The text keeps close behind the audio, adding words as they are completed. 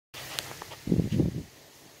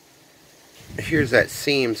here's that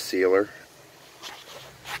seam sealer.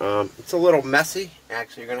 It's a little messy.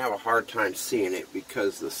 Actually, you're going to have a hard time seeing it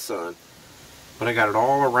because of the sun. But I got it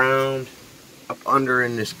all around, up under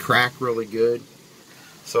in this crack really good.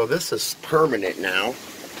 So this is permanent now.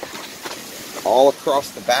 All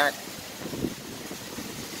across the back.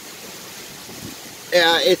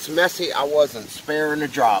 Yeah, it's messy. I wasn't sparing a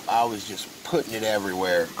drop. I was just putting it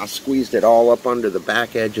everywhere. I squeezed it all up under the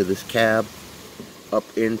back edge of this cab, up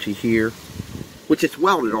into here, which it's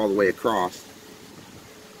welded all the way across.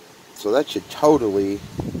 So that should totally,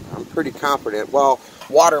 I'm pretty confident. Well,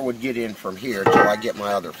 water would get in from here until I get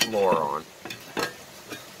my other floor on.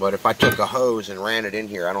 But if I took a hose and ran it in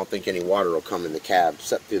here, I don't think any water will come in the cab,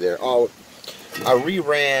 except through there. Oh, I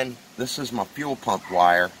reran, this is my fuel pump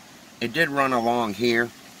wire. It did run along here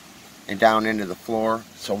and down into the floor.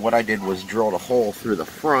 So what I did was drilled a hole through the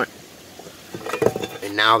front.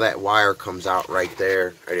 And now that wire comes out right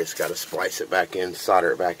there. I just got to splice it back in,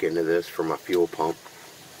 solder it back into this for my fuel pump.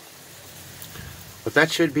 But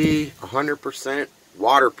that should be 100%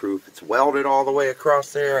 waterproof. It's welded all the way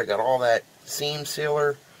across there. I got all that seam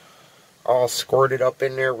sealer all squirted up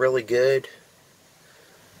in there really good.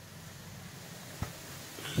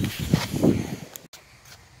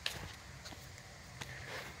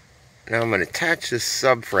 Now I'm going to attach this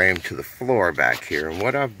subframe to the floor back here. And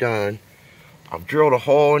what I've done, I've drilled a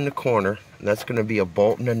hole in the corner. And that's going to be a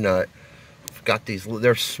bolt and a nut. I've got these,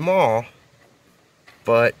 they're small,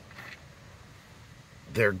 but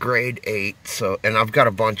they're grade 8. So, and I've got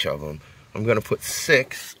a bunch of them. I'm going to put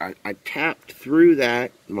 6. I tapped through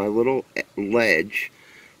that, my little ledge,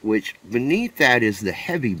 which beneath that is the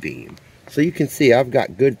heavy beam. So you can see I've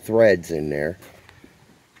got good threads in there.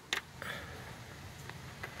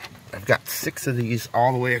 I've got 6 of these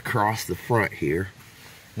all the way across the front here.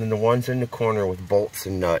 And then the ones in the corner with bolts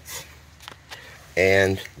and nuts.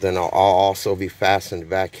 And then I'll also be fastened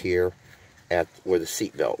back here at where the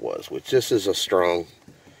seat belt was, which this is a strong,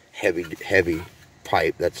 heavy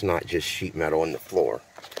pipe. That's not just sheet metal in the floor.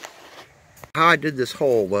 How I did this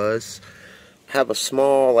hole was have a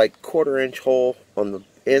small, like 1/4 inch hole on the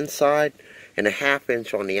inside and a 1/2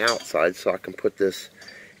 inch on the outside, so I can put this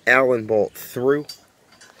Allen bolt through.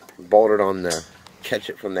 Bolt it on the, catch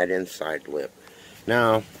it from that inside lip.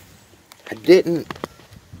 Now,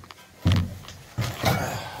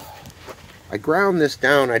 I ground this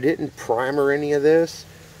down. I didn't primer any of this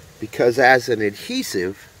because as an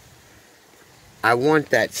adhesive, I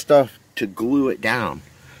want that stuff to glue it down.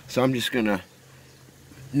 So I'm just gonna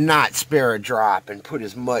not spare a drop and put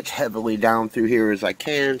as much heavily down through here as I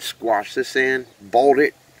can. Squash this in, bolt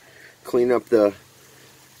it, clean up the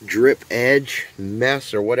drip edge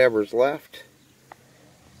mess or whatever's left,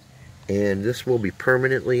 and this will be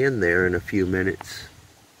permanently in there in a few minutes.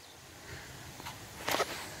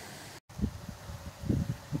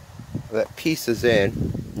 That piece is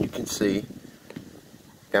in. You can see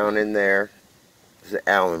down in there is the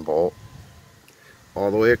Allen bolt all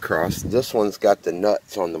the way across. This one's got the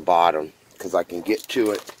nuts on the bottom because I can get to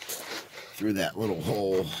it through that little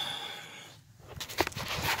hole.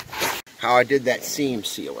 How I did that seam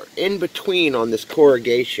sealer. In between on this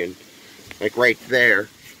corrugation, like right there,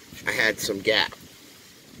 I had some gap.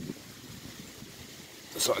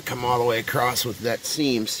 So I come all the way across with that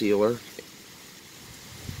seam sealer.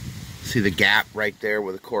 See the gap right there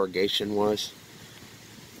where the corrugation was?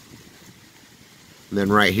 And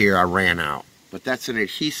then right here I ran out. But that's an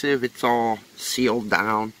adhesive, it's all sealed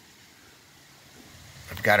down.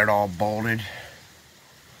 I've got it all bolted.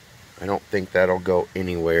 I don't think that'll go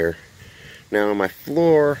anywhere. Now on my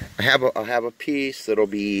floor, I have a piece that'll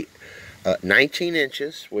be 19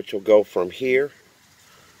 inches, which will go from here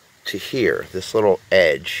to here, this little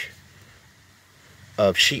edge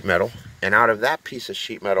of sheet metal. And out of that piece of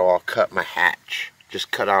sheet metal, I'll cut my hatch,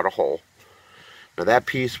 just cut out a hole. Now that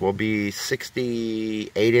piece will be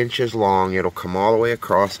 68 inches long. It'll come all the way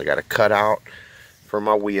across. I got to cut out for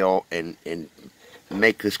my wheel and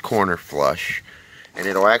make this corner flush. And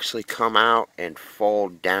it'll actually come out and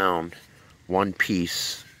fold down one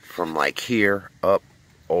piece from like here up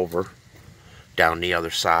over down the other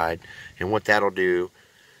side. And what that'll do,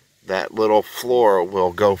 that little floor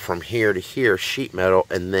will go from here to here, sheet metal,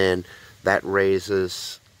 and then that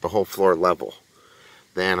raises the whole floor level.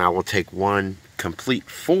 Then I will take one complete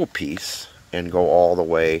full piece and go all the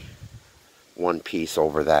way one piece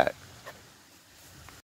over that